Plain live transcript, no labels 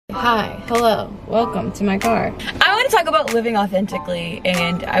Hi, hello, welcome to my car. I want to talk about living authentically,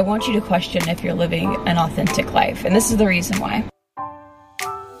 and I want you to question if you're living an authentic life, and this is the reason why.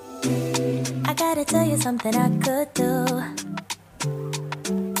 I gotta tell you something I could do.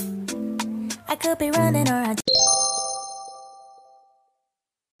 I could be running or I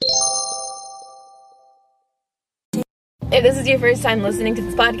If this is your first time listening to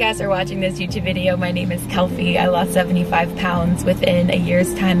this podcast or watching this YouTube video, my name is Kelfie. I lost 75 pounds within a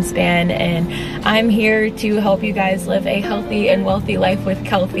year's time span, and I'm here to help you guys live a healthy and wealthy life with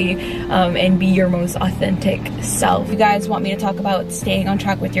Kelfie and be your most authentic self. You guys want me to talk about staying on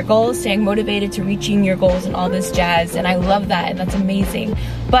track with your goals, staying motivated to reaching your goals and all this jazz, and I love that, and that's amazing.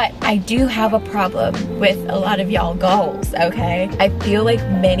 But I do have a problem with a lot of y'all goals, okay? I feel like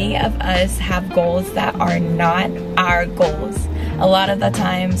many of us have goals that are not our goals. A lot of the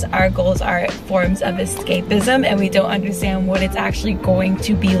times our goals are forms of escapism, and we don't understand what it's actually going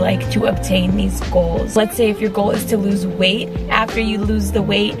to be like to obtain these goals. Let's say if your goal is to lose weight, after you lose the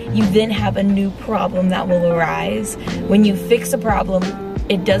weight, you then have a new problem that will arise. When you fix a problem,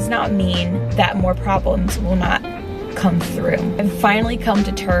 it does not mean that more problems will not come through. I've finally come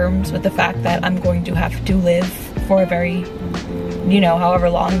to terms with the fact that I'm going to have to live for a very, however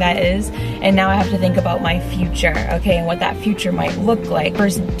long that is, and now I have to think about my future, okay, and what that future might look like. For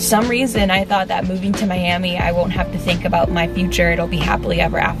some reason, I thought that moving to Miami, I won't have to think about my future. It'll be happily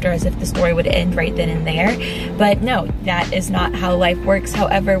ever after, as if the story would end right then and there. But no, that is not how life works.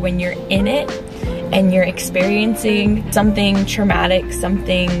 However, when you're in it, and you're experiencing something traumatic,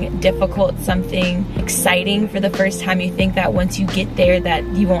 something difficult, something exciting for the first time, you think that once you get there that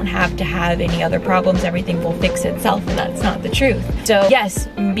you won't have to have any other problems, everything will fix itself, and that's not the truth. So yes,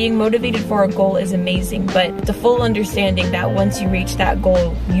 being motivated for a goal is amazing, but the full understanding that once you reach that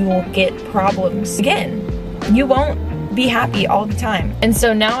goal, you will get problems again. You won't be happy all the time. And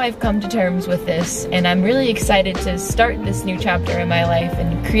so now I've come to terms with this, and I'm really excited to start this new chapter in my life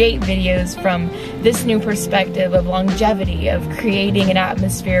and create videos from this new perspective of longevity, of creating an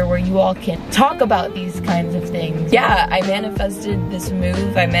atmosphere where you all can talk about these kinds of things. Yeah, I manifested this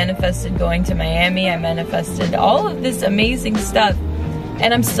move, I manifested going to Miami, I manifested all of this amazing stuff,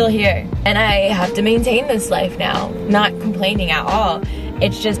 and I'm still here. And I have to maintain this life now, not complaining at all.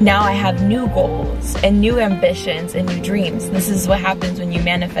 It's just now I have new goals and new ambitions and new dreams. This is what happens when you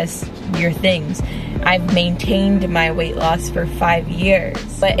manifest your things. I've maintained my weight loss for 5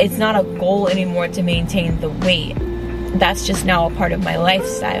 years, but it's not a goal anymore to maintain the weight. That's just now a part of my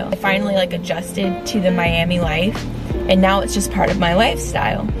lifestyle. I finally adjusted to the Miami life, and now it's just part of my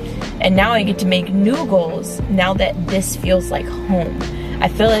lifestyle. And now I get to make new goals now that this feels like home. I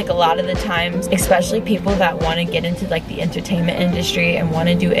feel like a lot of the times, especially people that want to get into the entertainment industry and want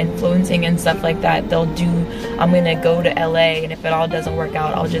to do influencing and stuff like that, they'll do, I'm gonna go to LA, and if it all doesn't work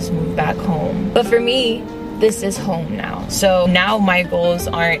out, I'll just move back home. But for me, this is home now. So now my goals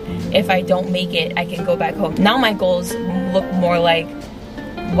aren't, if I don't make it, I can go back home. Now my goals look more like,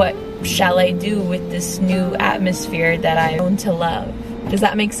 what shall I do with this new atmosphere that I've known to love? Does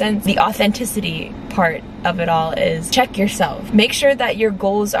that make sense? The authenticity part of it all is check yourself. Make sure that your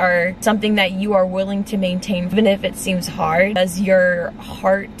goals are something that you are willing to maintain, even if it seems hard. Does your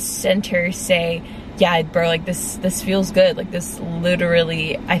heart center say, yeah, bro, this feels good. This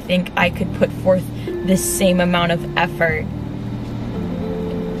literally, I think I could put forth this same amount of effort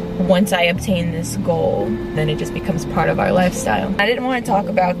once I obtain this goal. Then it just becomes part of our lifestyle. I didn't want to talk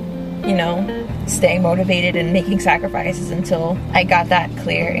about, staying motivated and making sacrifices until I got that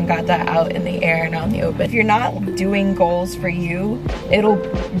clear and got that out in the air and out in the open. If you're not doing goals for you, it'll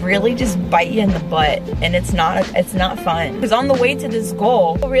really just bite you in the butt, and it's not fun. Because on the way to this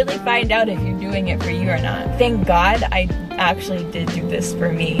goal, you'll really find out if you're doing it for you or not. Thank God I actually did do this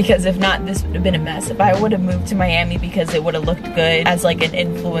for me, because if not, this would have been a mess. If I would have moved to Miami because it would have looked good as an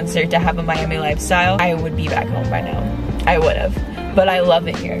influencer to have a Miami lifestyle, I would be back home by now. I would have. But I love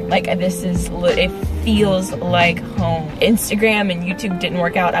it here. It feels like home. Instagram and YouTube didn't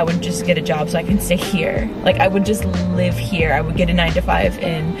work out, I would just get a job so I can stay here. I would just live here. I would get a 9-to-5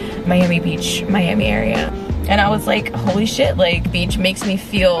 in Miami Beach, Miami area. And I was like, holy shit, beach makes me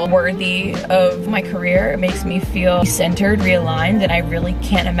feel worthy of my career. It makes me feel centered, realigned, and I really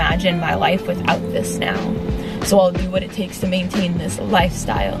can't imagine my life without this now. So I'll do what it takes to maintain this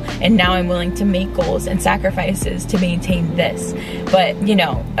lifestyle. And now I'm willing to make goals and sacrifices to maintain this. But,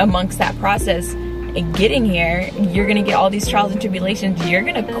 amongst that process, getting here, you're gonna get all these trials and tribulations. You're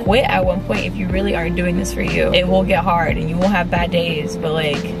gonna quit at one point if you really aren't doing this for you. It will get hard and you will have bad days, but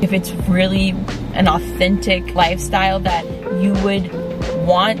if it's really an authentic lifestyle that you would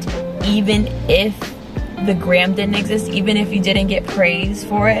want, even if the gram didn't exist, even if you didn't get praise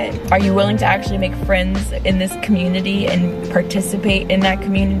for it? Are you willing to actually make friends in this community and participate in that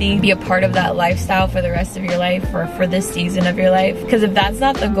community? Be a part of that lifestyle for the rest of your life or for this season of your life? Because if that's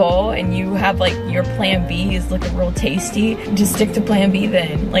not the goal and you have like your plan B is looking real tasty, just stick to plan B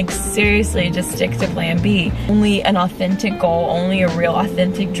then. Like seriously, just stick to plan B. Only an authentic goal, only a real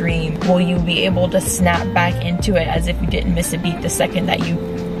authentic dream will you be able to snap back into it as if you didn't miss a beat the second that you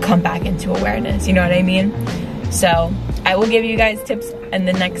come back into awareness, you know what I mean? So I will give you guys tips in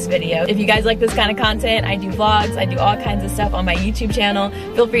the next video. If you guys like this kind of content, I do vlogs, I do all kinds of stuff on my YouTube channel.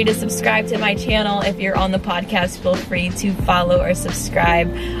 Feel free to subscribe to my channel. If you're on the podcast, feel free to follow or subscribe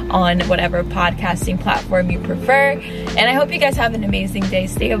on whatever podcasting platform you prefer. And I hope you guys have an amazing day.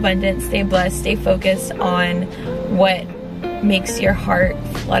 Stay abundant, stay blessed, stay focused on what makes your heart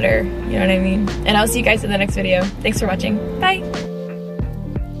flutter, you know what I mean? And I'll see you guys in the next video. Thanks for watching. Bye.